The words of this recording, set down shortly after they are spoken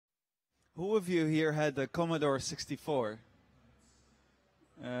Who of you here had the Commodore 64?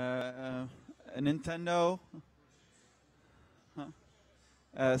 A Nintendo? Huh?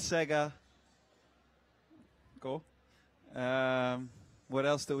 Sega? Cool. What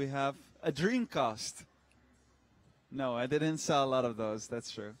else do we have? A Dreamcast? No, I didn't sell a lot of those,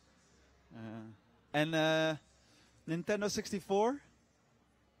 that's true. And Nintendo 64?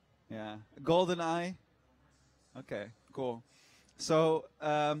 Yeah. GoldenEye? Okay, cool. So,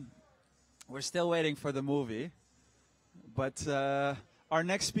 we're still waiting for the movie, but our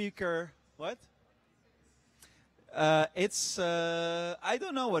next speaker, what? It's, I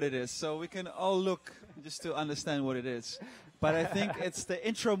don't know what it is, so we can all look just to understand what it is. But I think it's the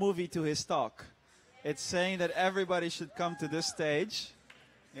intro movie to his talk. It's saying that everybody should come to this stage,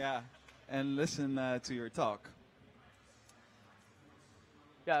 yeah, and listen to your talk.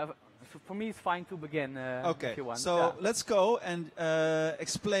 Yeah, for me it's fine to begin okay, if you want. So yeah. let's go and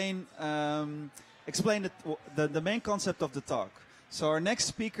explain the main concept of the talk. So our next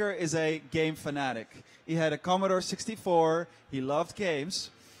speaker is a game fanatic. He had a Commodore 64, he loved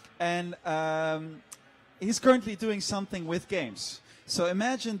games, and he's currently doing something with games. So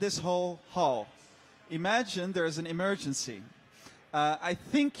imagine this whole hall. Imagine there's an emergency. I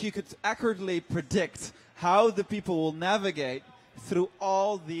think you could accurately predict how the people will navigate through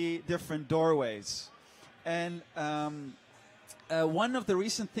all the different doorways. And one of the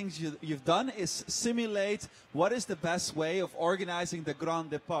recent things you've done is simulate what is the best way of organizing the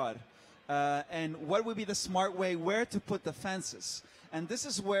grand départ. And what would be the smart way where to put the fences. And this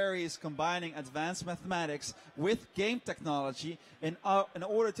is where he is combining advanced mathematics with game technology in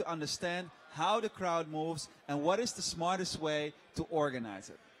order to understand how the crowd moves and what is the smartest way to organize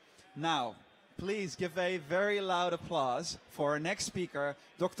it. Now, please give a very loud applause for our next speaker,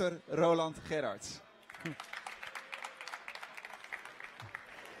 Dr. Roland Geraerts.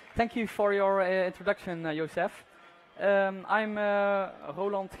 Thank you for your introduction, Joseph. I'm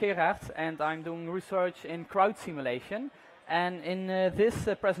Roland Geraerts, and I'm doing research in crowd simulation. And in this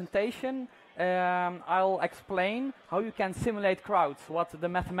presentation, I'll explain how you can simulate crowds, what the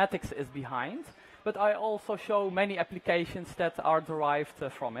mathematics is behind. But I also show many applications that are derived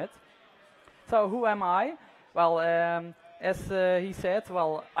from it. So who am I? Well, as he said,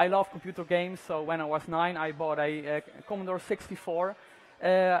 well, I love computer games. So when I was 9, I bought a Commodore 64.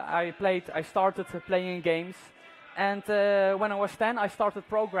 I started playing games. And when I was 10, I started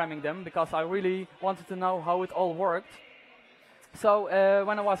programming them because I really wanted to know how it all worked. So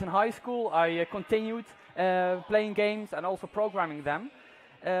when I was in high school, I continued playing games and also programming them.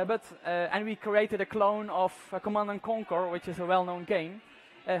 And we created a clone of Command & Conquer, which is a well-known game.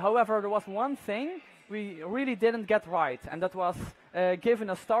 However, there was one thing we really didn't get right, and that was given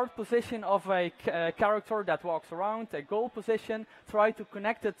a start position of a character that walks around, a goal position, try to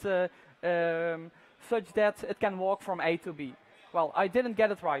connect it such that it can walk from A to B. Well, I didn't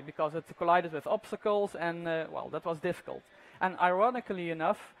get it right because it collided with obstacles, and well, that was difficult. And ironically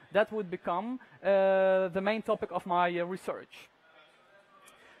enough, that would become the main topic of my research.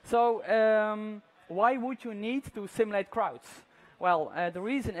 So why would you need to simulate crowds? Well, the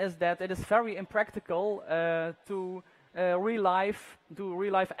reason is that it is very impractical to do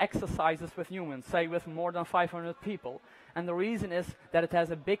real-life exercises with humans, say with more than 500 people. And the reason is that it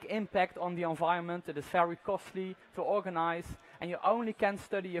has a big impact on the environment, it is very costly to organize, and you only can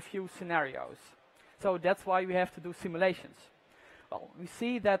study a few scenarios. So that's why we have to do simulations. Well, we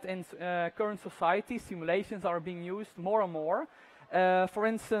see that in current society, simulations are being used more and more. For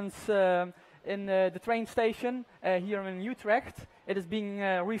instance, in the train station here in Utrecht, it is being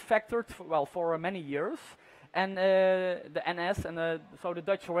refactored for many years. And the NS, and so the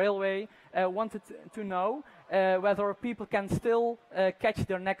Dutch railway, wanted to know whether people can still catch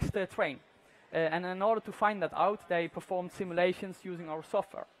their next train. And in order to find that out, they performed simulations using our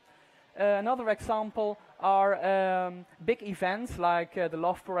software. Another example are big events like the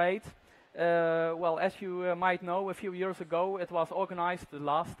Love Parade. Well, as you might know, a few years ago it was organized the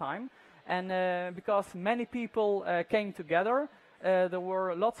last time. And because many people came together, there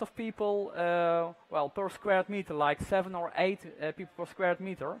were lots of people, per square meter, like 7 or 8 people per square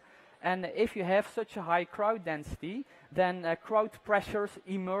meter. And if you have such a high crowd density, then crowd pressures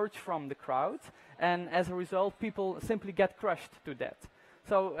emerge from the crowd. And as a result, people simply get crushed to death.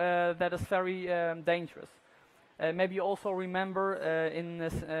 So that is very dangerous. Maybe you also remember in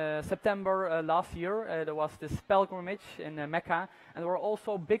September last year, there was this pilgrimage in Mecca, and there were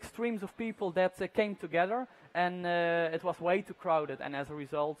also big streams of people that came together, and it was way too crowded, and as a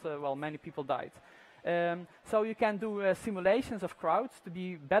result, many people died. So you can do simulations of crowds to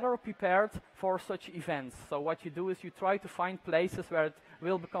be better prepared for such events. So what you do is you try to find places where it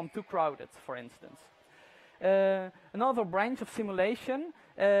will become too crowded, for instance. Another branch of simulation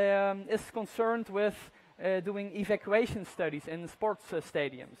is concerned with doing evacuation studies in sports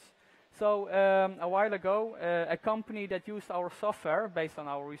stadiums. So a while ago, a company that used our software based on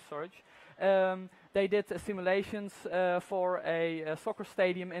our research, they did simulations for a soccer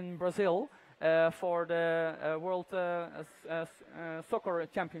stadium in Brazil for the World Soccer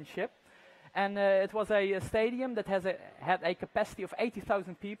Championship. And it was a stadium that had a capacity of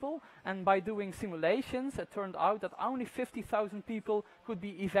 80,000 people, and by doing simulations, it turned out that only 50,000 people could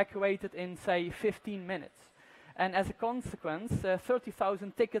be evacuated in, say, 15 minutes. And as a consequence,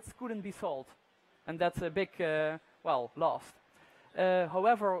 30,000 tickets couldn't be sold. And that's a big, loss.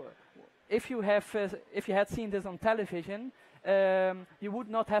 However, if you had seen this on television, you would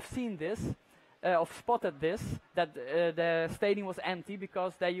not have seen this, or spotted this, that the stadium was empty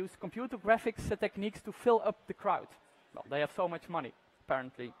because they used computer graphics techniques to fill up the crowd. Well, they have so much money,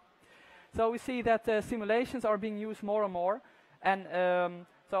 apparently. So we see that simulations are being used more and more. And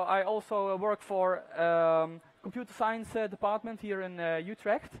so I also work for computer science department here in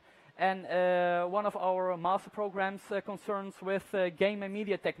Utrecht. And one of our master programs concerns with game and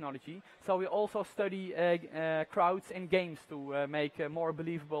media technology. So we also study crowds in games to make more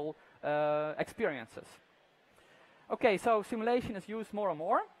believable experiences. Okay, so simulation is used more and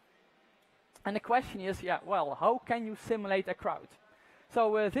more. And the question is, how can you simulate a crowd?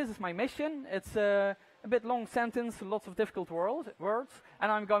 So this is my mission. It's a bit long sentence, lots of difficult words,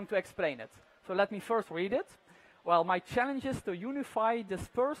 and I'm going to explain it. So let me first read it. Well, my challenge is to unify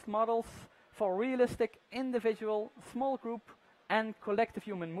dispersed models for realistic, individual, small group, and collective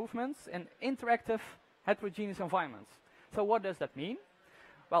human movements in interactive, heterogeneous environments. So what does that mean?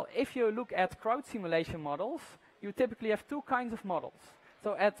 Well, if you look at crowd simulation models, you typically have two kinds of models.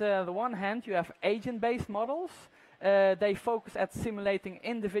 So at the one hand, you have agent-based models. They focus at simulating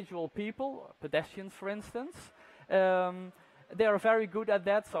individual people, pedestrians, for instance. They are very good at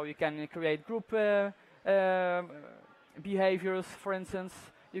that, so you can create group behaviors, for instance.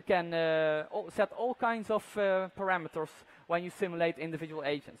 You can set all kinds of parameters when you simulate individual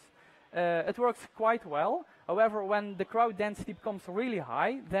agents. It works quite well. However, when the crowd density becomes really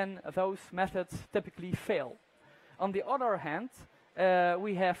high, then those methods typically fail. On the other hand,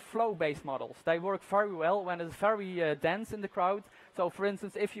 we have flow-based models. They work very well when it's very dense in the crowd. So, for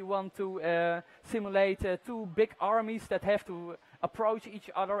instance, if you want to simulate two big armies that have to approach each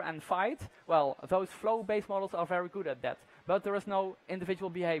other and fight, well, those flow-based models are very good at that. But there is no individual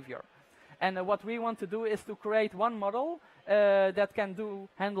behavior. And what we want to do is to create one model that can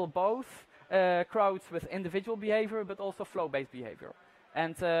handle both crowds with individual behavior, but also flow-based behavior.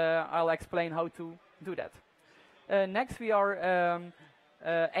 And I'll explain how to do that. Next, we are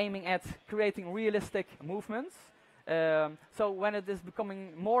aiming at creating realistic movements. So when it is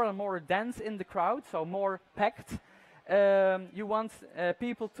becoming more and more dense in the crowd, so more packed, you want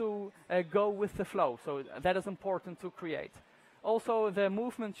people to go with the flow. So that is important to create. Also, the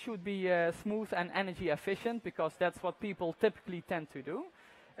movement should be smooth and energy efficient, because that's what people typically tend to do.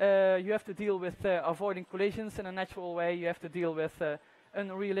 You have to deal with avoiding collisions in a natural way. You have to deal with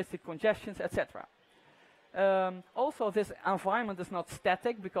unrealistic congestions, etc. Also, this environment is not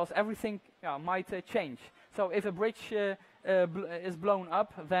static, because everything might change. So if a bridge is blown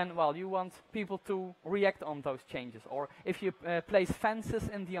up, then, well, you want people to react on those changes. Or if you place fences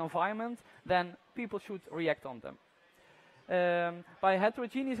in the environment, then people should react on them. By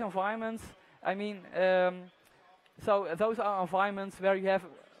heterogeneous environments, I mean, so those are environments where you have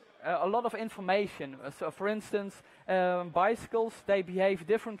a lot of information. So, for instance, bicycles, they behave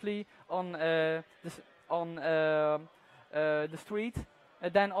differently on the street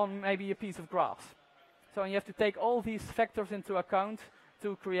than on maybe a piece of grass. So you have to take all these factors into account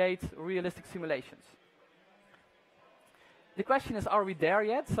to create realistic simulations. The question is, are we there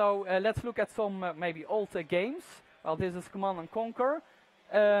yet? So let's look at some maybe old games. Well, this is Command and Conquer.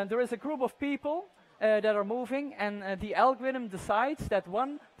 There is a group of people that are moving, and the algorithm decides that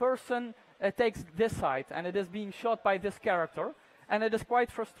one person takes this side, and it is being shot by this character. And it is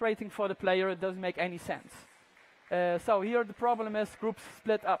quite frustrating for the player. It doesn't make any sense. So here the problem is groups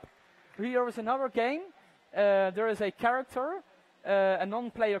split up. Here is another game. There is a character, a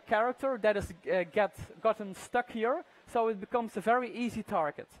non-player character that is gotten stuck here. So it becomes a very easy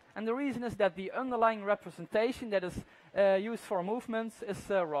target. And the reason is that the underlying representation that is used for movements is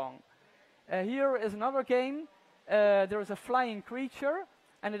wrong. Here is another game. There is a flying creature.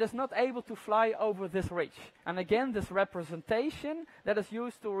 and it is not able to fly over this ridge. And again, this representation that is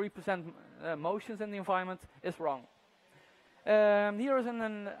used to represent motions in the environment is wrong. Here is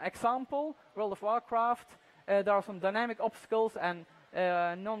an example, World of Warcraft. There are some dynamic obstacles and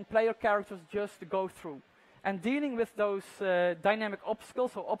non-player characters just to go through. And dealing with those dynamic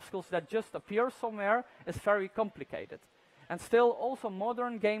obstacles, or obstacles that just appear somewhere, is very complicated. And still, also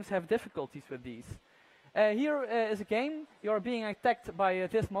modern games have difficulties with these. Here is a game. You are being attacked by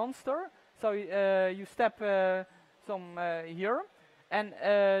this monster. So you step here, and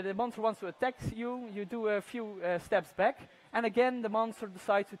the monster wants to attack you. You do a few steps back, and again the monster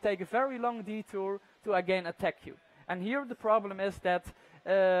decides to take a very long detour to again attack you. And here the problem is that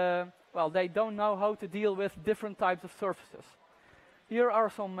well, they don't know how to deal with different types of surfaces. Here are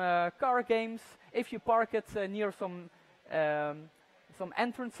some car games. If you park it near some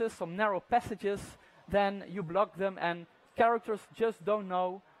entrances, some narrow passages, then you block them, and characters just don't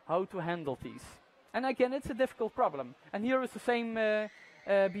know how to handle these. And again, it's a difficult problem. And here is the same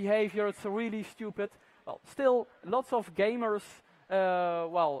behavior. It's really stupid. Well, still, lots of gamers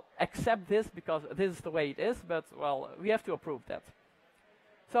well, accept this because this is the way it is. But well, we have to approve that.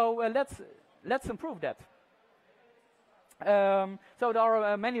 So let's improve that. So there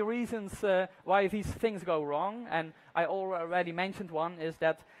are many reasons why these things go wrong, and I already mentioned one is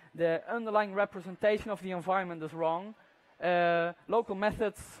that the underlying representation of the environment is wrong. Local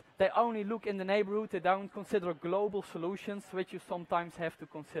methods, they only look in the neighborhood, they don't consider global solutions, which you sometimes have to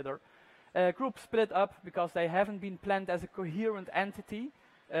consider. Groups split up because they haven't been planned as a coherent entity.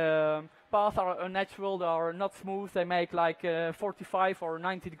 Paths are unnatural, they are not smooth, they make like 45 or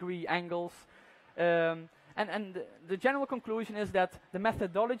 90-degree angles. And the general conclusion is that the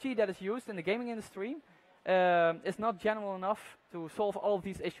methodology that is used in the gaming industry is not general enough to solve all of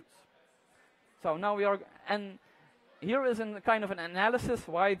these issues. So now we are, and here is a kind of an analysis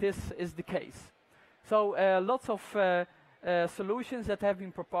why this is the case. So lots of solutions that have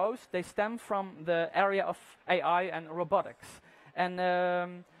been proposed, they stem from the area of AI and robotics. And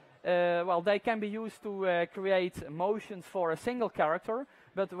well, they can be used to create motions for a single character,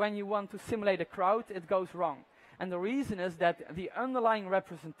 but when you want to simulate a crowd, it goes wrong. And the reason is that the underlying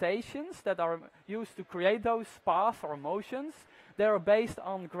representations that are used to create those paths or motions, they are based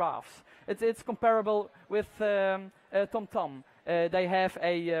on graphs. It's comparable with TomTom. They have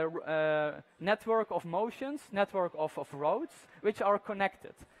a network of motions, network of roads, which are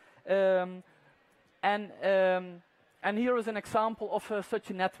connected. And here is an example of such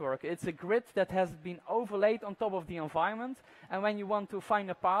a network. It's a grid that has been overlaid on top of the environment. And when you want to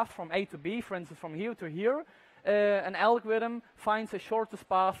find a path from A to B, for instance from here to here, an algorithm finds the shortest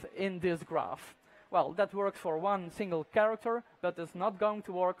path in this graph. Well, that works for one single character, but it's not going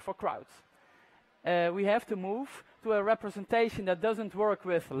to work for crowds. We have to move to a representation that doesn't work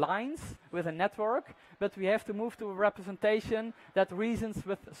with lines, with a network, but we have to move to a representation that reasons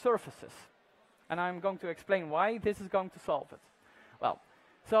with surfaces. And I'm going to explain why this is going to solve it. Well,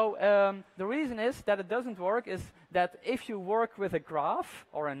 so the reason is that it doesn't work is that if you work with a graph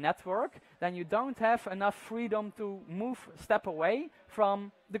or a network, then you don't have enough freedom to step away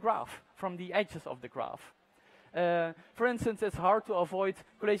from the graph, from the edges of the graph. For instance, it's hard to avoid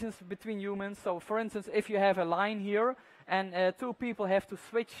collisions between humans. So for instance, if you have a line here and two people have to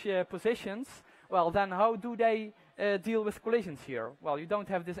switch positions, well, then how do they deal with collisions here? Well, you don't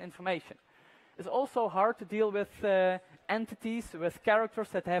have this information. It's also hard to deal with entities, with characters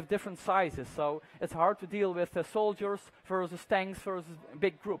that have different sizes. So it's hard to deal with soldiers versus tanks versus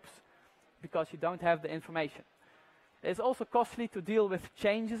big groups because you don't have the information. It's also costly to deal with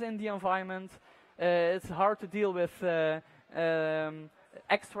changes in the environment. It's hard to deal with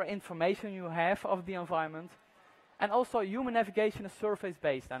extra information you have of the environment. And also human navigation is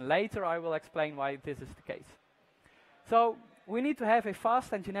surface-based, and later I will explain why this is the case. So we need to have a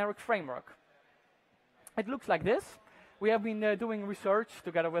fast and generic framework. It looks like this. We have been doing research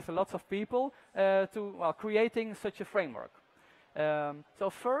together with lots of people creating such a framework. So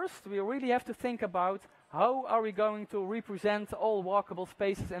first, we really have to think about how are we going to represent all walkable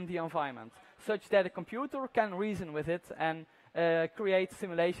spaces in the environment, such that a computer can reason with it and create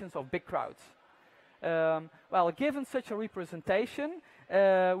simulations of big crowds. Well, given such a representation,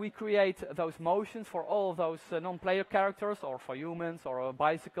 we create those motions for all of those non-player characters, or for humans, or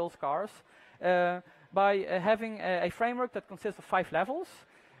bicycles, cars, by having a framework that consists of 5 levels.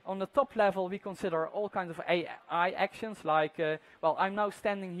 On the top level, we consider all kinds of AI actions, like, well, I'm now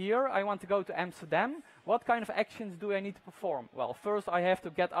standing here, I want to go to Amsterdam. What kind of actions do I need to perform? Well, first I have to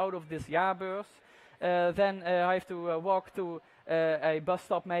get out of this jaarbeurs. Then I have to walk to a bus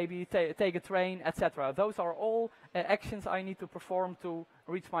stop maybe, take a train, etc. Those are all actions I need to perform to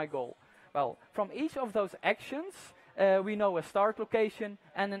reach my goal. Well, from each of those actions, we know a start location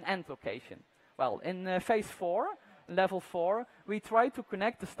and an end location. Well, in phase 4, level 4, we try to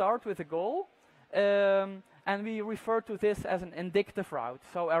connect the start with the goal, and we refer to this as an indicative route.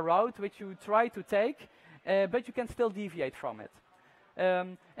 So a route which you try to take, but you can still deviate from it.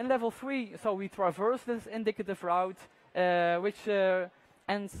 In level 3, so we traverse this indicative route, and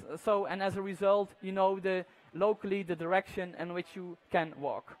as a result, you know locally the direction in which you can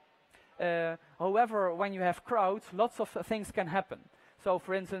walk. However, when you have crowds, lots of things can happen. So,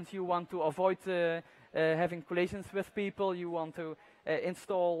 for instance, you want to avoid having collisions with people, you want to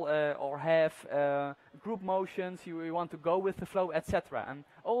install or have group motions, you want to go with the flow, etc. And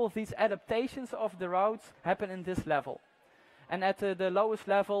all of these adaptations of the routes happen in this level. And at the lowest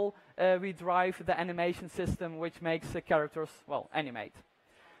level, we drive the animation system, which makes the characters, well, animate.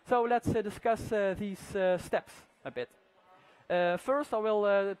 So let's discuss these steps a bit. First, I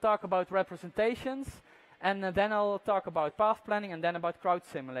will talk about representations, and then I'll talk about path planning, and then about crowd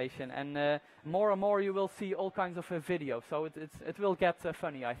simulation. And more and more you will see all kinds of videos, so it will get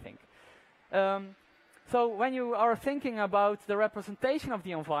funny, I think. So when you are thinking about the representation of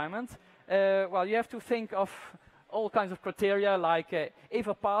the environment, well, you have to think of all kinds of criteria, like if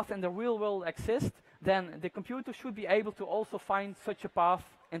a path in the real world exists, then the computer should be able to also find such a path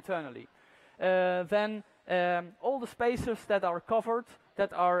internally. Then all the spaces that are covered,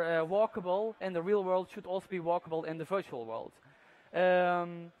 that are walkable in the real world, should also be walkable in the virtual world.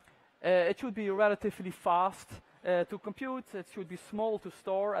 It should be relatively fast to compute. It should be small to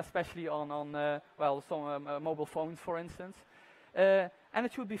store, especially on well, some mobile phones, for instance. And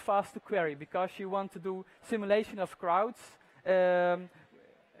it should be fast to query, because you want to do simulation of crowds when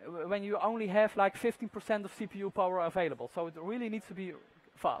you only have like 15% of CPU power available. So it really needs to be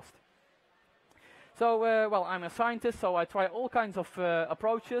fast. So, well, I'm a scientist, so I try all kinds of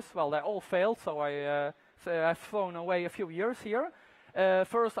approaches. Well, they all failed, so I've thrown away a few years here.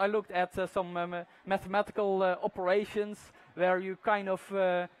 First, I looked at some mathematical operations where you kind of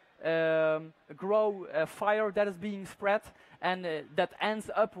grow fire that is being spread, and that ends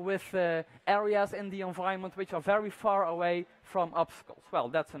up with areas in the environment which are very far away from obstacles. Well,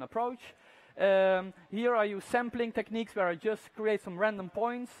 that's an approach. Here I use sampling techniques where I just create some random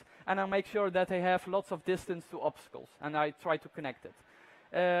points, and I make sure that they have lots of distance to obstacles, and I try to connect it.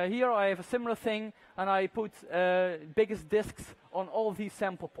 Here I have a similar thing, and I put biggest disks on all these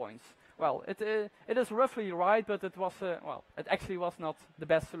sample points. Well, it is roughly right, but it was well, it actually was not the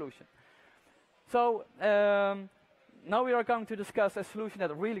best solution. So now we are going to discuss a solution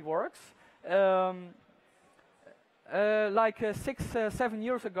that really works. Like 6-7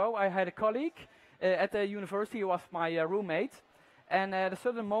 years ago, I had a colleague at the university who was my roommate, and at a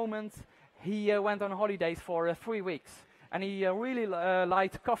certain moment he went on holidays for 3 weeks, and he really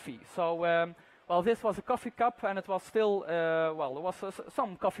liked coffee. So well, this was a coffee cup, and it was still well, there was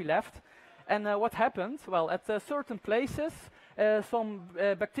some coffee left. And what happened? Well, at certain places some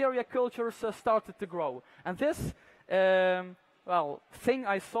bacteria cultures started to grow, and this well, thing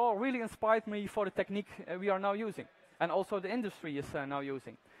I saw really inspired me for the technique we are now using, and also the industry is now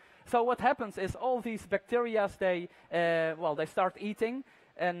using. So what happens is all these bacteria, they well, they start eating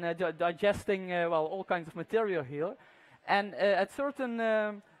and digesting well, all kinds of material here, and at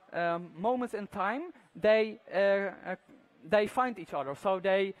certain moments in time they find each other, so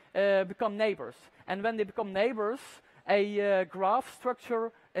they become neighbors. And when they become neighbors, a graph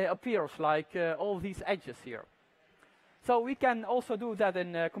structure appears, like all these edges here. So we can also do that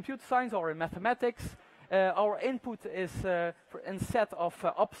in computer science or in mathematics. Our input is a set of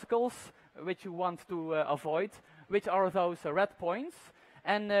obstacles which you want to avoid, which are those red points.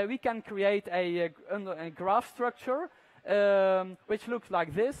 And we can create a graph structure which looks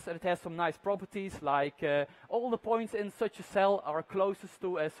like this. It has some nice properties, like all the points in such a cell are closest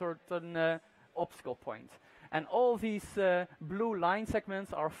to a certain obstacle point. And all these blue line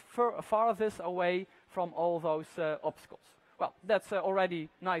segments are farthest away from all those obstacles. Well, that's already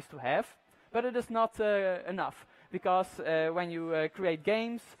nice to have, but it is not enough, because when you create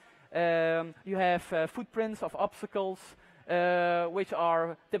games, you have footprints of obstacles, which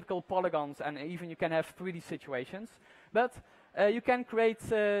are typical polygons, and even you can have 3D situations. But you can create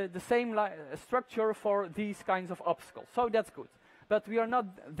the same structure for these kinds of obstacles, so that's good. But we are not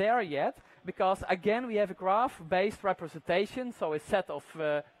there yet, because again we have a graph-based representation, so a set of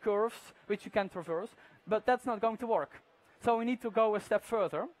curves which you can traverse, but that's not going to work. So we need to go a step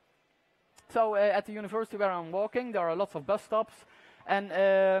further. So at the university where I'm working, there are lots of bus stops, and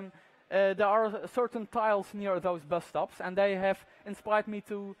there are certain tiles near those bus stops, and they have inspired me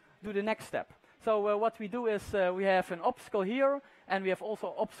to do the next step. So what we do is we have an obstacle here, and we have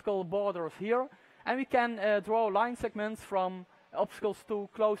also obstacle borders here, and we can draw line segments from obstacles to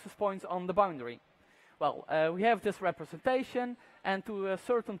closest points on the boundary. Well, we have this representation, and to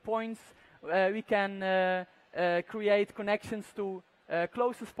certain points we can create connections to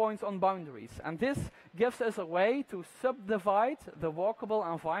closest points on boundaries. And this gives us a way to subdivide the walkable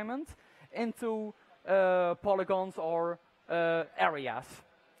environment into polygons or areas.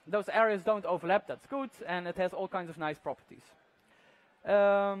 Those areas don't overlap, that's good, and it has all kinds of nice properties.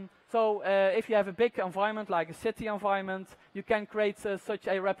 So if you have a big environment like a city environment, you can create such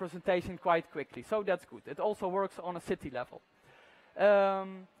a representation quite quickly. So that's good. It also works on a city level.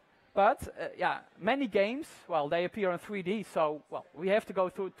 Yeah, many games, well, they appear in 3D, so well, we have to go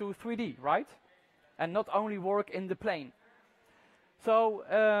to 3D, right? And not only work in the plane. So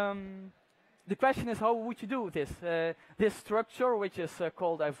the question is, how would you do this? This structure, which is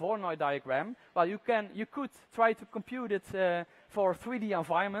called a Voronoi diagram, well, you could try to compute it for 3D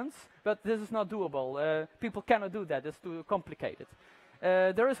environments, but this is not doable. People cannot do that, it's too complicated.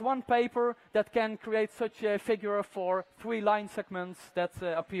 There is one paper that can create such a figure for 3 line segments that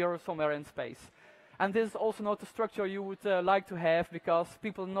appear somewhere in space. And this is also not the structure you would like to have, because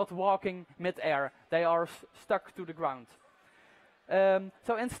people are not walking mid-air. They are stuck to the ground.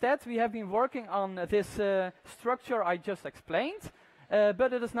 So instead, we have been working on this structure I just explained,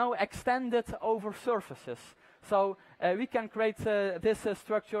 but it is now extended over surfaces. So we can create this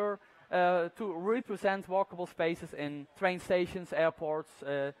structure to represent walkable spaces in train stations, airports,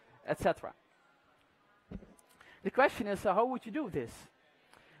 etc. The question is, how would you do this?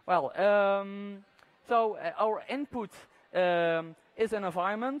 Well, our input is an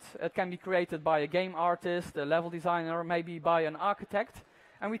environment. It can be created by a game artist, a level designer, maybe by an architect.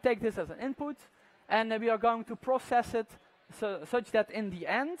 And we take this as an input, and we are going to process it such that in the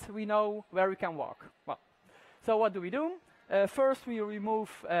end we know where we can walk. Well, so what do? First, we remove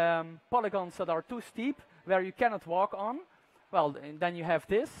polygons that are too steep, where you cannot walk on. Well, then you have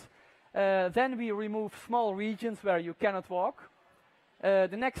this. Then we remove small regions where you cannot walk.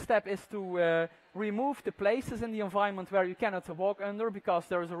 The next step is to remove the places in the environment where you cannot walk under, because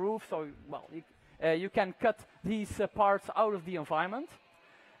there is a roof, so well, you can cut these parts out of the environment.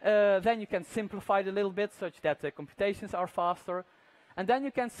 Then you can simplify it a little bit such that the computations are faster. And then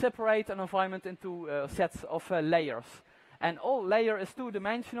you can separate an environment into sets of layers. And all layer is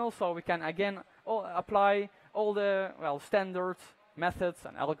 2-dimensional, so we can again apply all the standard methods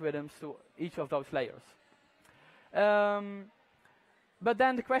and algorithms to each of those layers. But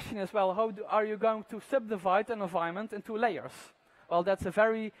then the question is, well, how are you going to subdivide an environment into layers? Well, that's a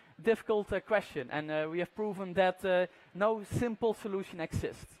very difficult question, and we have proven that no simple solution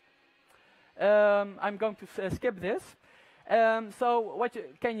exists. I'm going to skip this. So what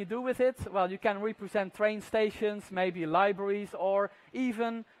can you do with it? Well, you can represent train stations, maybe libraries, or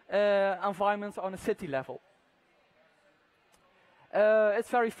even environments on a city level. It's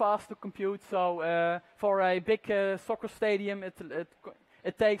very fast to compute, so for a big soccer stadium,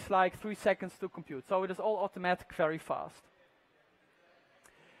 it takes like 3 seconds to compute. So it is all automatic, very fast.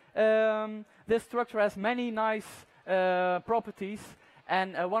 This structure has many nice properties.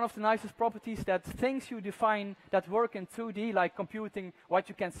 And one of the nicest properties, that things you define that work in 2D, like computing what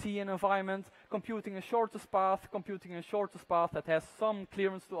you can see in an environment, computing a shortest path that has some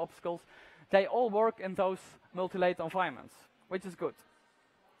clearance to obstacles, they all work in those multi-layered environments, which is good.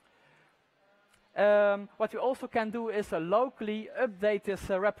 What we also can do is locally update this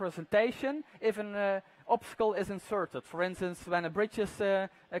representation if an obstacle is inserted. For instance, when a bridge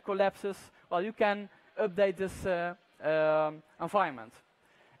collapses, well, you can update this environment.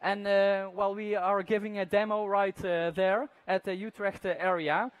 And well, we are giving a demo right there at the Utrecht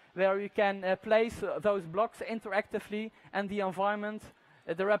area, where you can place those blocks interactively, and the environment,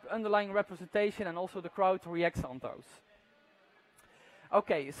 the underlying representation, and also the crowd reacts on those.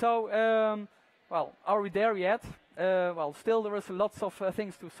 Okay, so well, are we there yet? Well, still there is lots of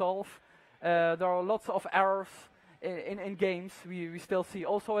things to solve. There are lots of errors in games we still see,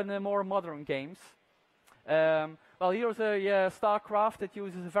 also in the more modern games. Well, here's a StarCraft that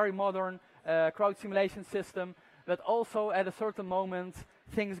uses a very modern crowd simulation system, but also at a certain moment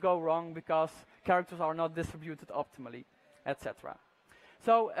things go wrong because characters are not distributed optimally, etc.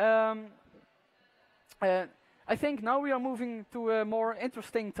 So I think now we are moving to a more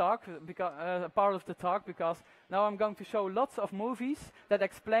interesting talk, part of the talk, because now I'm going to show lots of movies that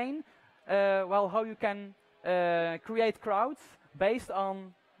explain well, how you can create crowds based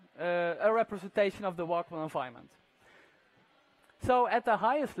on a representation of the walkable environment. So at the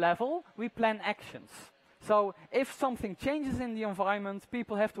highest level, we plan actions. So if something changes in the environment,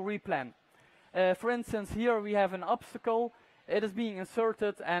 people have to replan. For instance, here we have an obstacle. It is being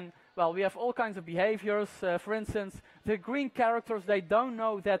inserted, and well, we have all kinds of behaviors. For instance, the green characters, they don't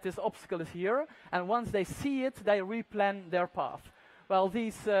know that this obstacle is here, and once they see it, they replan their path. Well,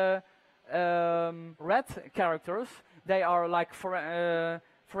 these red characters, they are like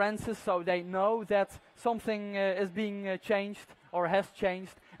forensics, so they know that something is being changed or has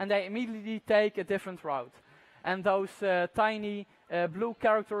changed, and they immediately take a different route. And those tiny blue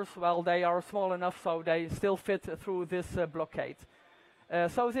characters, well, they are small enough so they still fit through this blockade.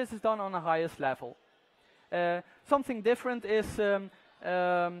 So this is done on the highest level. Something different is,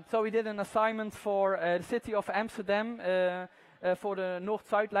 so we did an assignment for the city of Amsterdam for the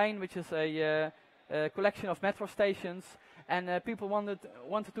North-South line, which is a collection of metro stations. And people wanted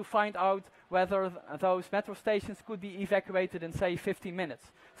to find out whether those metro stations could be evacuated in, say, 15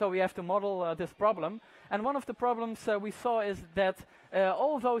 minutes. So we have to model this problem. And one of the problems we saw is that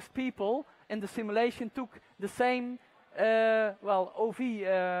all those people in the simulation took the same, OV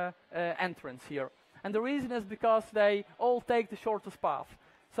entrance here. And the reason is because they all take the shortest path.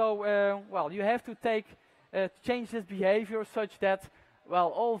 So, you have to change this behavior such that,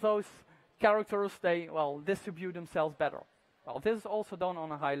 all those characters, they, distribute themselves better. Well, this is also done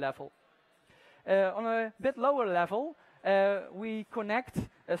on a high level. On a bit lower level, we connect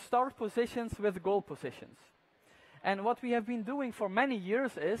start positions with goal positions. And what we have been doing for many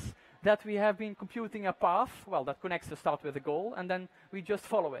years is that we have been computing a path, that connects the start with the goal, and then we just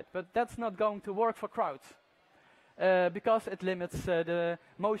follow it. But that's not going to work for crowds, because it limits the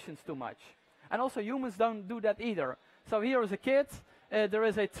motions too much. And also humans don't do that either. So here is a kid, there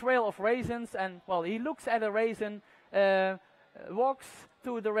is a trail of raisins, and, he looks at a raisin, walks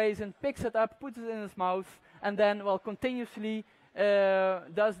to the raisin, picks it up, puts it in his mouth, and then, continuously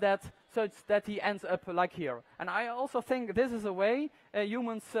does that such that he ends up like here. And I also think this is a way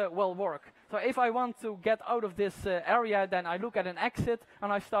humans will work. So if I want to get out of this area, then I look at an exit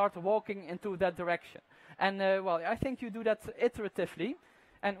and I start walking into that direction. And, I think you do that iteratively.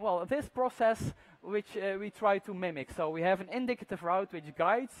 And, this process which we try to mimic. So we have an indicative route which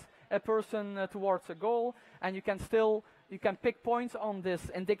guides a person towards a goal, and you can pick points on this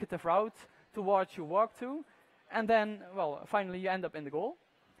indicative route towards you walk to, and then, finally you end up in the goal.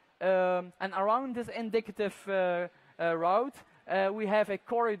 And around this indicative route, we have a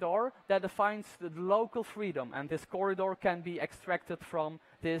corridor that defines the local freedom, and this corridor can be extracted from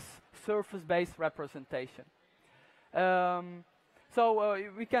this surface-based representation. So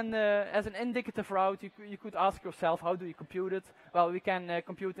we can, as an indicative route, you could ask yourself, how do you compute it? Well, we can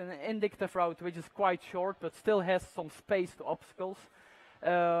compute an indicative route which is quite short, but still has some space to obstacles.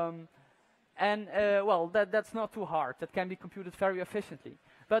 That's not too hard. That can be computed very efficiently.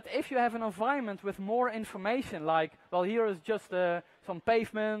 But if you have an environment with more information, like, here is just some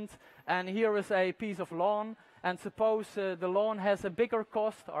pavement, and here is a piece of lawn, and suppose the lawn has a bigger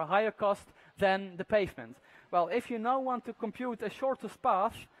cost or higher cost than the pavement. Well, if you now want to compute a shortest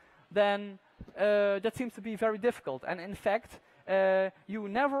path, then that seems to be very difficult. And in fact, you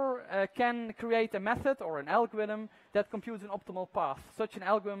never can create a method or an algorithm that computes an optimal path. Such an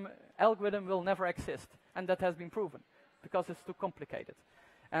algorithm will never exist, and that has been proven, because it's too complicated.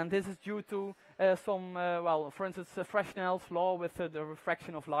 And this is due to some, for instance, Fresnel's law with the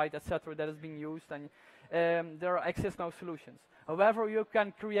refraction of light, etc., that is being used, and there exist no solutions. However, you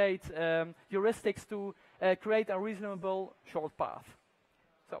can create heuristics to create a reasonable short path.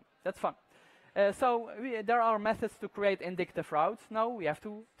 So that's fun. There are methods to create indicative routes. Now we have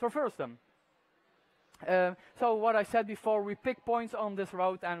to traverse them. So what I said before, we pick points on this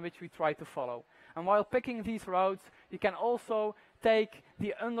route and which we try to follow. And while picking these routes, you can also take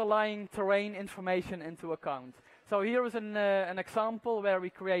the underlying terrain information into account. So here is an example where we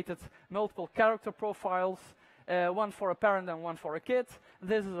created multiple character profiles, one for a parent and one for a kid.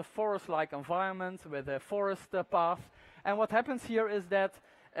 This is a forest-like environment with a forest path. And what happens here is that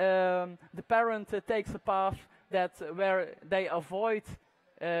the parent takes a path where they avoid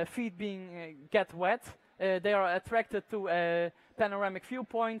feet get wet. They are attracted to a panoramic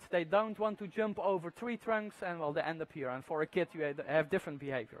viewpoint. They don't want to jump over tree trunks, and they end up here. And for a kid, you have different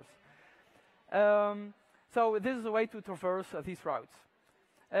behaviors. So this is a way to traverse these routes.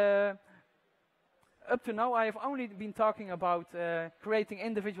 Up to now, I have only been talking about creating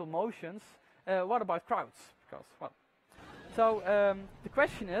individual motions. What about crowds? The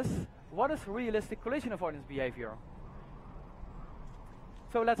question is, what is realistic collision avoidance behavior?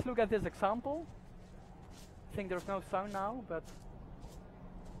 So let's look at this example. I think there's no sound now, but...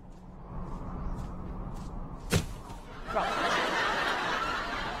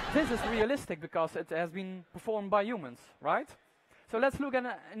 this is realistic because it has been performed by humans, right? So let's look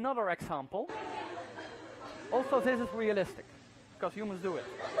at another example. Also, this is realistic because humans do it.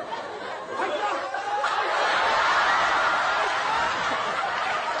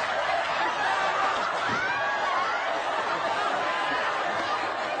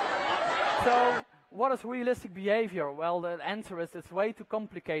 So, what is realistic behavior? Well, the answer is it's way too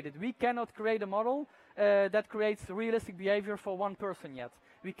complicated. We cannot create a model that creates realistic behavior for one person yet.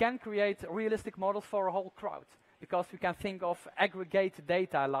 We can create realistic models for a whole crowd because we can think of aggregate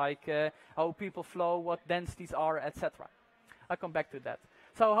data like how people flow, what densities are, etc. I'll come back to that.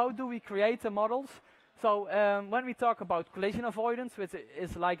 So how do we create the models? So when we talk about collision avoidance, which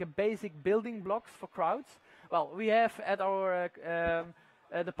is like a basic building blocks for crowds, well, we have at our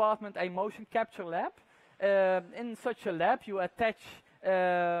department a motion capture lab. In such a lab, you attach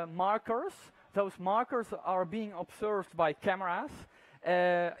markers. Those markers are being observed by cameras.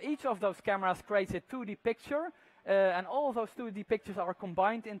 Each of those cameras creates a 2D picture, and all of those 2D pictures are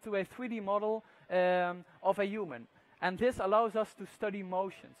combined into a 3D model of a human. And this allows us to study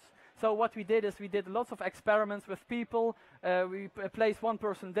motions. So what we did is we did lots of experiments with people. We placed one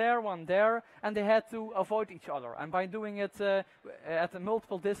person there, one there, and they had to avoid each other. And by doing it at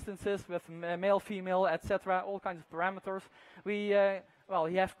multiple distances with male, female, etc., all kinds of parameters, we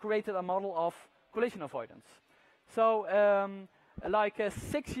have created a model of collision avoidance. So like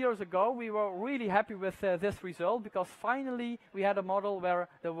 6 years ago, we were really happy with this result because finally we had a model where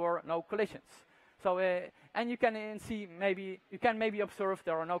there were no collisions. So, and you can see maybe observe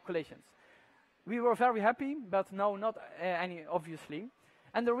there are no collisions. We were very happy, but no, not any, obviously.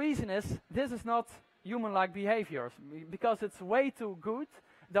 And the reason is this is not human-like behaviors because it's way too good.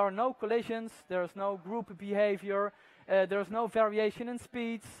 There are no collisions, there is no group behavior, there is no variation in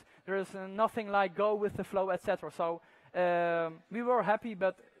speeds, there is nothing like go with the flow, etc. So we were happy,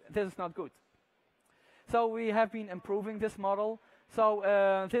 but this is not good. So we have been improving this model. So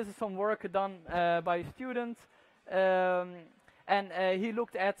this is some work done by a student, and he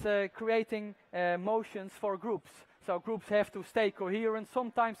looked at creating motions for groups. So groups have to stay coherent.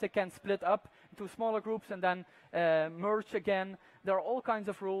 Sometimes they can split up into smaller groups and then merge again. There are all kinds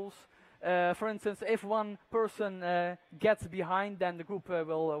of rules. For instance, if one person gets behind, then the group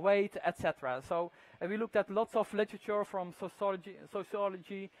will wait, etc. So we looked at lots of literature from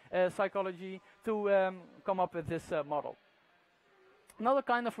sociology, psychology to come up with this model. Another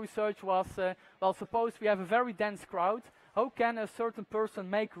kind of research was, well, suppose we have a very dense crowd. How can a certain person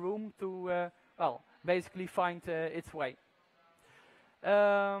make room to, well, basically find its way?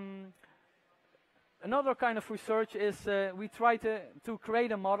 Another kind of research is we try to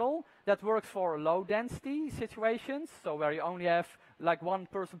create a model that works for low density situations, so where you only have like one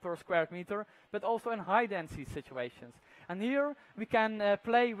person per square meter, but also in high density situations. And here we can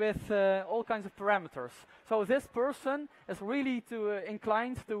play with all kinds of parameters. So this person is really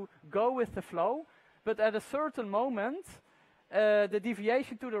inclined to go with the flow, but at a certain moment, the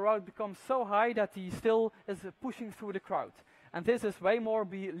deviation to the right becomes so high that he still is pushing through the crowd. And this is way more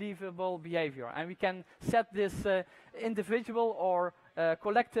believable behavior. And we can set this individual or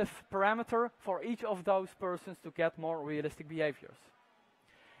collective parameter for each of those persons to get more realistic behaviors.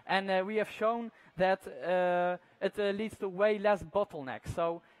 And we have shown that it leads to way less bottlenecks.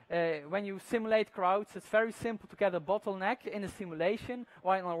 So when you simulate crowds, it's very simple to get a bottleneck in a simulation,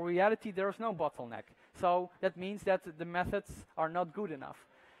 while in reality there is no bottleneck. So that means that the methods are not good enough.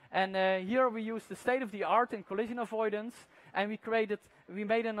 And here we use the state-of-the-art in collision avoidance, and we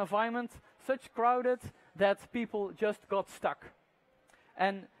made an environment such crowded that people just got stuck.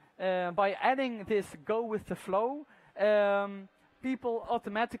 And by adding this go with the flow, people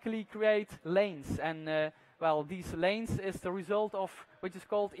automatically create lanes. And well, these lanes is the result of which is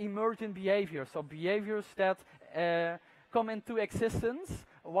called emergent behavior. So behaviors that come into existence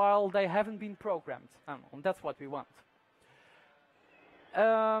while they haven't been programmed. And that's what we want.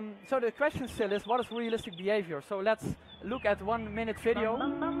 So the question still is, what is realistic behavior? So let's look at 1 minute video, which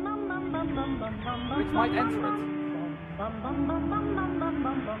might answer it.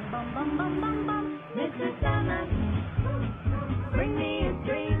 Mr. Sandman, bring me a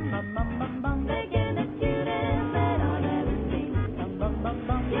dream. Taking the cutest that I've ever seen.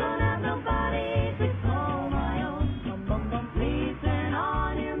 You'll have nobody to call my own. Please turn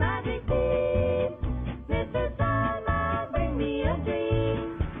on your magic beam. Mr. Sandman, bring me a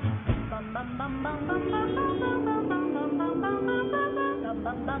dream.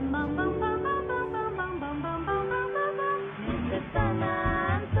 Mr.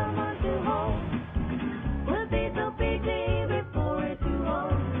 Sandman, someone to hold. Would be so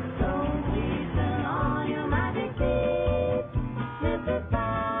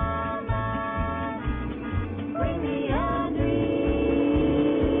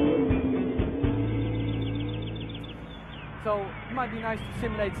be nice to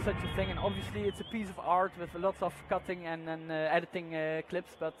simulate such a thing, and obviously it's a piece of art with lots of cutting and editing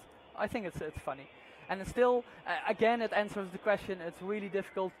clips, but I think it's funny. And it's still, again, it answers the question, it's really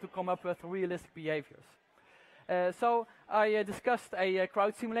difficult to come up with realistic behaviors. So I discussed a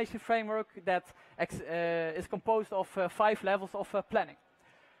crowd simulation framework that is composed of 5 levels of planning.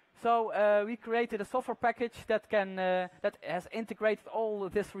 So we created a software package that has integrated all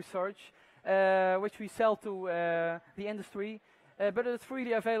of this research, which we sell to the industry, but it's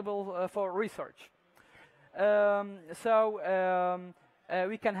freely available for research.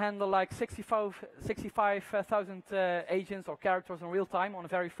 We can handle like 65,000 agents or characters in real time on a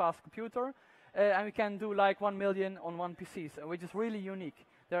very fast computer, and we can do like 1 million on one PC, which is really unique.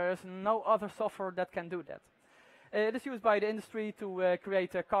 There is no other software that can do that. It is used by the industry to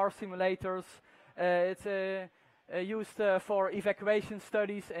create car simulators. It's used for evacuation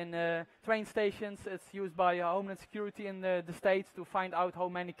studies in train stations. It's used by Homeland Security in the States to find out how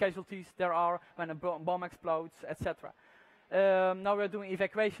many casualties there are when a bomb explodes, etc. Now we're doing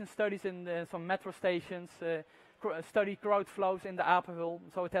evacuation studies in some metro stations, study crowd flows in the Apelhul,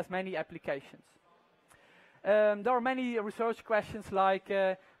 so it has many applications. There are many research questions like,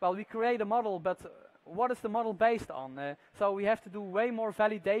 well, we create a model, but what is the model based on? So we have to do way more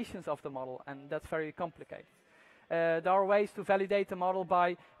validations of the model, and that's very complicated. There are ways to validate the model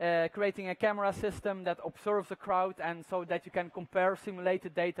by creating a camera system that observes a crowd, and so that you can compare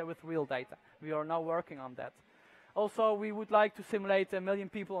simulated data with real data. We are now working on that. Also, we would like to simulate 1 million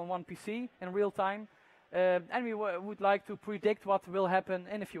people on one PC in real time, and we would like to predict what will happen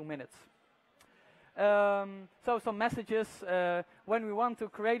in a few minutes. So some messages. When we want to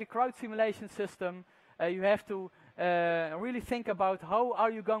create a crowd simulation system, you have to really think about how are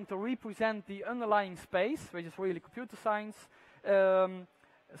you going to represent the underlying space, which is really computer science,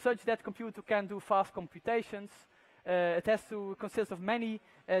 such that computer can do fast computations. It has to consist of many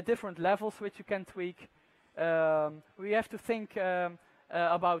different levels which you can tweak. We have to think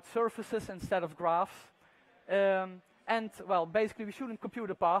about surfaces instead of graphs. And, well, basically we shouldn't compute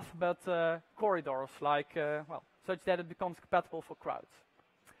a path, but corridors, like, well, such that it becomes compatible for crowds.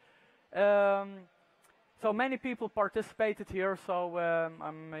 So many people participated here, so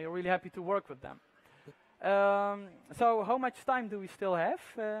I'm really happy to work with them. So how much time do we still have?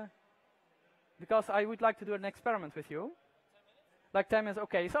 Because I would like to do an experiment with you. 10 minutes? Like 10 minutes,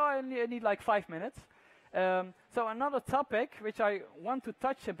 okay. So I need like 5 minutes. So another topic which I want to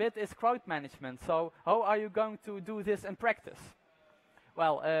touch a bit is crowd management. So how are you going to do this in practice?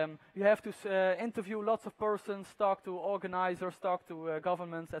 Well, you have to interview lots of persons, talk to organizers, talk to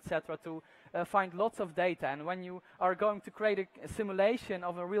governments, etc. to find lots of data. And when you are going to create a simulation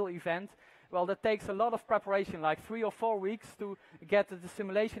of a real event, well, that takes a lot of preparation, like 3 or 4 weeks to get the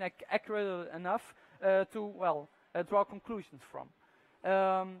simulation accurate enough to, well, draw conclusions from.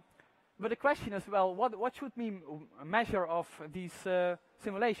 But the question is, well, what should we measure of these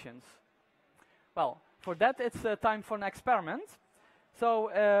simulations? Well, for that it's time for an experiment.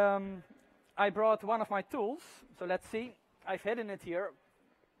 So I brought one of my tools. So let's see. I've hidden it here.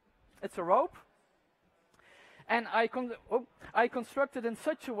 It's a rope. And I constructed in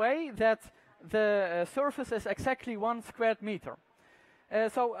such a way that the surface is exactly 1 squared meter.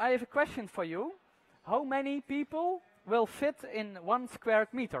 So I have a question for you. How many people will fit in 1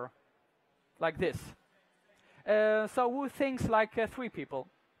 squared meter? Like this. So who thinks like 3 people?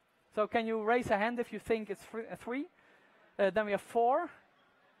 So can you raise a hand if you think it's 3? Then we have 4.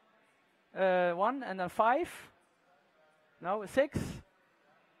 1 and then 5. No, 6.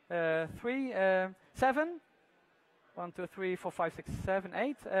 3. 7. 1, 2, 3, 4, 5, 6, 7,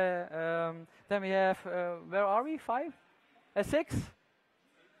 8. Then we have, where are we? 5? 6. And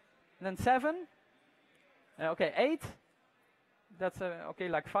then 7. Okay, 8. That's okay,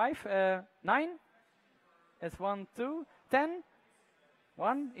 like 5. 9. It's 1, 2, 10.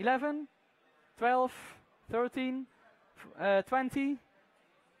 1, 11, 12, 13, 20,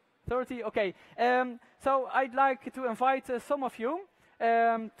 30. Okay. So I'd like to invite some of you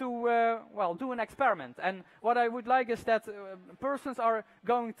to well, do an experiment. And what I would like is that persons are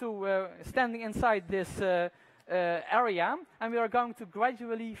going to standing inside this area, and we are going to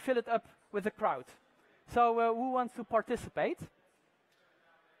gradually fill it up with a crowd. So who wants to participate?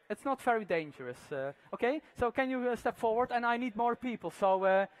 It's not very dangerous. Okay, so can you step forward? And I need more people, so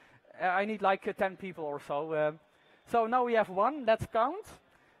I need like 10 people or so. So now we have 1, let's count.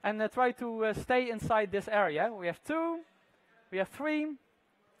 And try to stay inside this area. We have 2, we have 3, and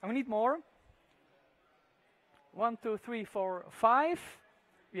we need more. 1, 2, 3, 4, 5.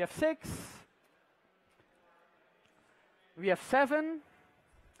 We have 6. We have 7.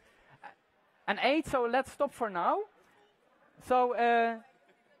 And 8, so let's stop for now. Try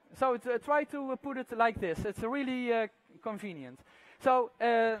to put it like this. It's really convenient. So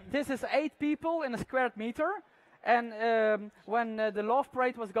this is 8 people in a square meter, and when the love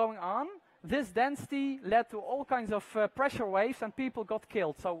parade was going on, this density led to all kinds of pressure waves, and people got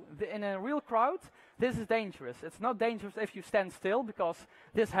killed. So in a real crowd, this is dangerous. It's not dangerous if you stand still, because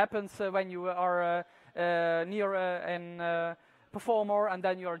this happens when you are near a performer and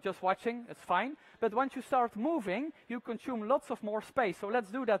then you're just watching. It's fine. But once you start moving, you consume lots of more space. So let's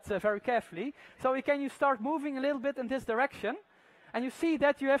do that very carefully. So you start moving a little bit in this direction, and you see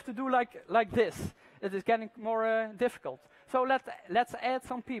that you have to do like this. It is getting more difficult. So let's add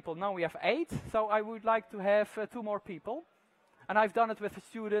some people. Now we have 8, so I would like to have 2 more people. And I've done it with the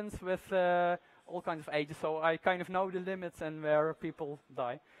students with all kinds of ages, so I kind of know the limits and where people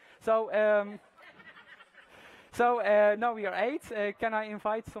die. So now we are 8. Can I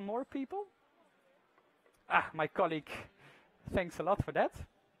invite some more people? My colleague, thanks a lot for that.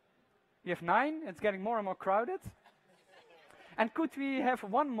 We have 9, it's getting more and more crowded. And could we have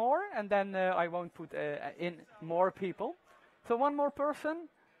 1 more, and then I won't put in more people. So 1 more person.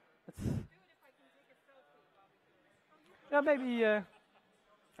 Yeah, maybe.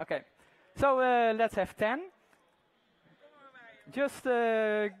 Okay. So let's have 10. Just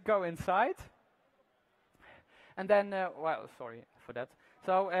go inside. And then, well, sorry for that.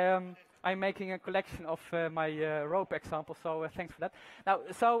 So I'm making a collection of my rope examples. So thanks for that. Now,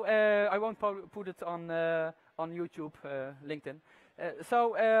 so I won't put it on YouTube, LinkedIn.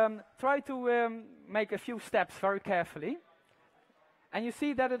 Try to make a few steps very carefully. And you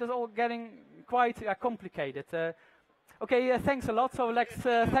see that it is all getting quite complicated. Okay, thanks a lot. So let's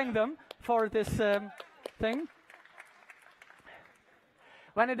thank them for this thing.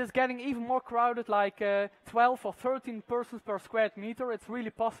 When it is getting even more crowded, like 12 or 13 persons per square meter, it's really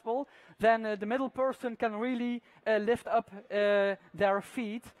possible. Then the middle person can really lift up their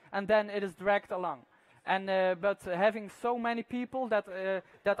feet, and then it is dragged along. And but having so many people that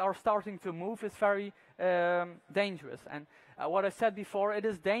are starting to move is very dangerous. And what I said before, it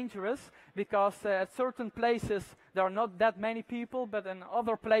is dangerous because at certain places there are not that many people, but in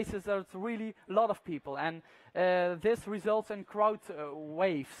other places there's really a lot of people. And this results in crowd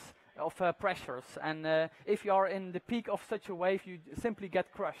waves of pressures. And if you are in the peak of such a wave, you simply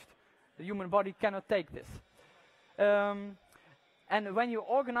get crushed. The human body cannot take this. And when you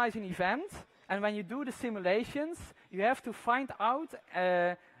organize an event, and when you do the simulations, you have to find out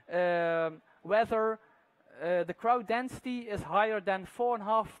whether the crowd density is higher than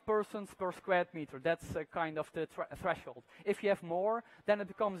 4.5 persons per square meter. That's kind of the threshold. If you have more, then it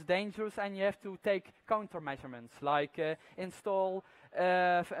becomes dangerous, and you have to take countermeasurements, like install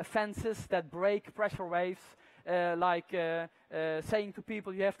fences that break pressure waves, like saying to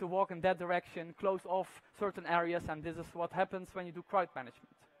people you have to walk in that direction, close off certain areas, and this is what happens when you do crowd management.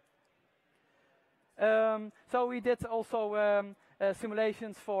 So we did also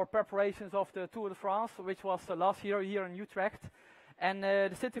simulations for preparations of the Tour de France, which was last year here in Utrecht. And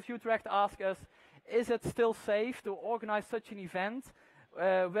the city of Utrecht asked us, is it still safe to organize such an event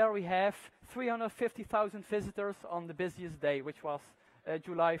where we have 350,000 visitors on the busiest day, which was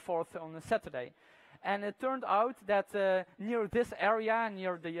July 4th on a Saturday. And it turned out that near this area,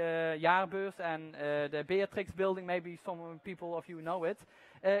 near the Jaarbeurs and the Beatrix building, maybe some people of you know it,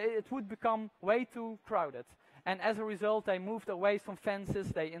 it would become way too crowded. And as a result, they moved away some fences,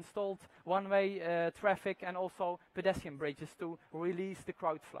 they installed one-way traffic and also pedestrian bridges to release the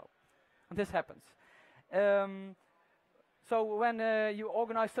crowd flow. And this happens. So when you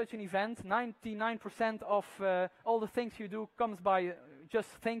organize such an event, 99% of all the things you do comes by just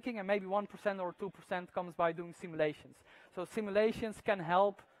thinking, and maybe 1% or 2% comes by doing simulations. So simulations can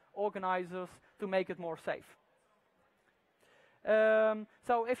help organizers to make it more safe.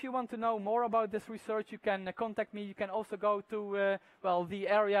 So if you want to know more about this research, you can contact me. You can also go to, well, the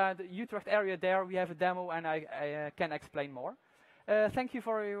area, the Utrecht area there. We have a demo, and I can explain more. Thank you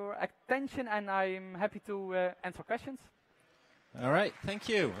for your attention, and I'm happy to answer questions. All right, thank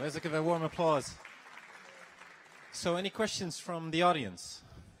you. Let's give a warm applause. So any questions from the audience?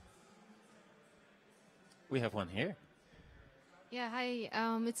 We have one here. Yeah, hi.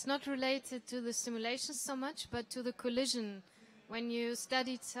 It's not related to the simulations so much, but to the collision. When you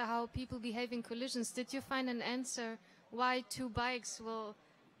studied how people behave in collisions, did you find an answer why 2 bikes will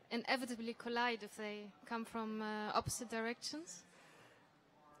inevitably collide if they come from opposite directions?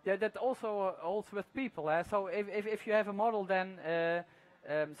 Yeah, that also holds with people. So if you have a model, then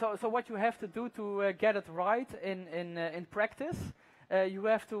so what you have to do to get it right in practice, you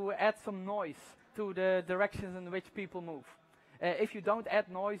have to add some noise to the directions in which people move. If you don't add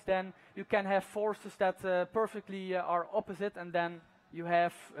noise, then you can have forces that perfectly are opposite, and then you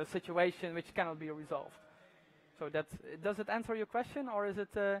have a situation which cannot be resolved. So does it answer your question, or is it?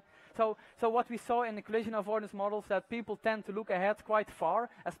 So what we saw in the collision avoidance models, that people tend to look ahead quite far,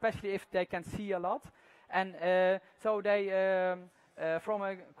 especially if they can see a lot, and so they. From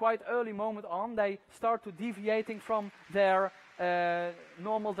a quite early moment on, they start to deviating from their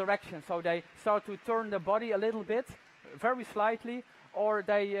normal direction. So they start to turn the body a little bit, very slightly, or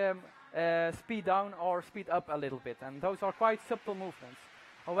they speed down or speed up a little bit. And those are quite subtle movements.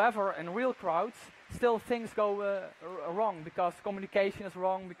 However, in real crowds, still things go wrong, because communication is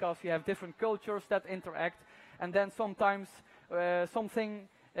wrong, because you have different cultures that interact, and then sometimes something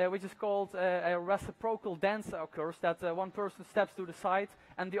which is called a reciprocal dance occurs, that one person steps to the side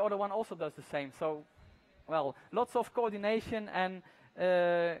and the other one also does the same. So, well, lots of coordination, and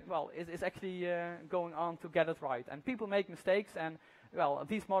well, it's actually going on to get it right. And people make mistakes, and well,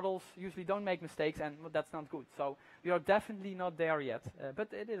 these models usually don't make mistakes, and that's not good. So we are definitely not there yet,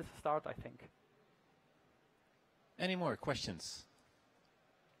 but it is a start, I think. Any more questions?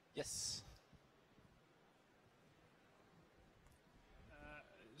 Yes.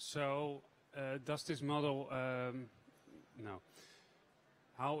 So, does this model, no.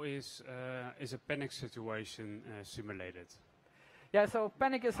 How is a panic situation simulated? Yeah, so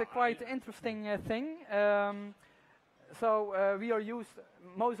panic is a quite interesting thing. We are used,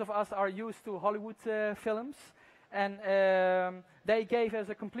 most of us are used to Hollywood films, and they gave us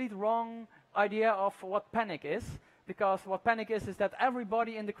a complete wrong idea of what panic is. Because what panic is that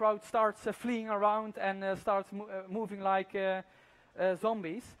everybody in the crowd starts fleeing around and starts moving like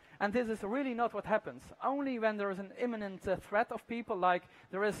zombies, and this is really not what happens. Only when there is an imminent threat of people, like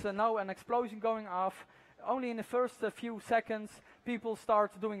there is now an explosion going off, only in the first few seconds people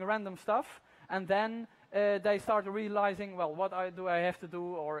start doing random stuff, and then they start realizing, well, what do I have to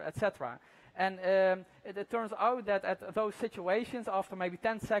do, or etc. And it turns out that at those situations, after maybe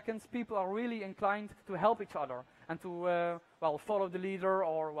 10 seconds, people are really inclined to help each other and to well, follow the leader,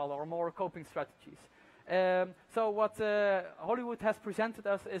 or more coping strategies. So what Hollywood has presented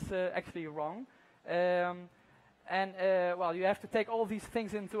us is actually wrong. Well, you have to take all these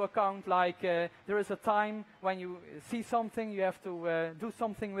things into account, like there is a time when you see something, you have to do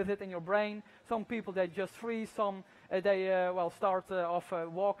something with it in your brain. Some people, they just freeze, some they well, start off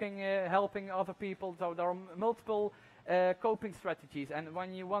walking, helping other people. So there are multiple coping strategies, and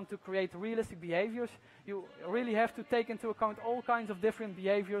when you want to create realistic behaviors, you really have to take into account all kinds of different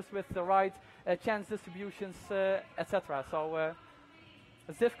behaviors with the right chance distributions, etc. So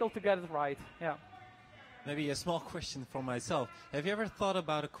it's difficult to get it right. Yeah. Maybe a small question for myself. Have you ever thought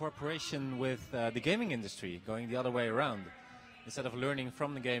about a cooperation with the gaming industry, going the other way around? Instead of learning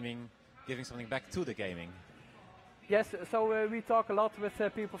from the gaming, giving something back to the gaming? Yes, so we talk a lot with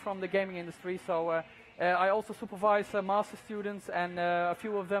people from the gaming industry. So I also supervise master students, and a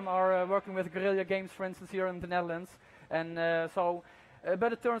few of them are working with guerrilla games, for instance, here in the Netherlands. And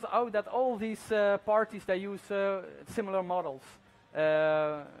but it turns out that all these parties, they use similar models.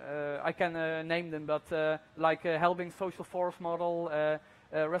 I can name them, but like Helbing's social force model,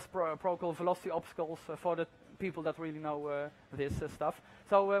 reciprocal velocity obstacles, for the people that really know this stuff.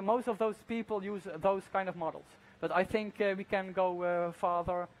 So most of those people use those kind of models. But I think we can go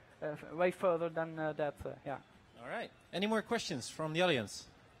farther, way further than that. Yeah. All right. Any more questions from the audience?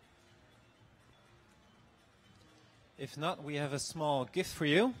 If not, we have a small gift for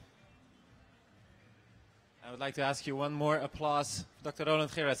you. I would like to ask you one more applause, Dr.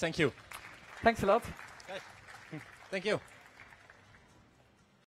 Roland Geraerts. Thank you. Thanks a lot. Okay. Thank you.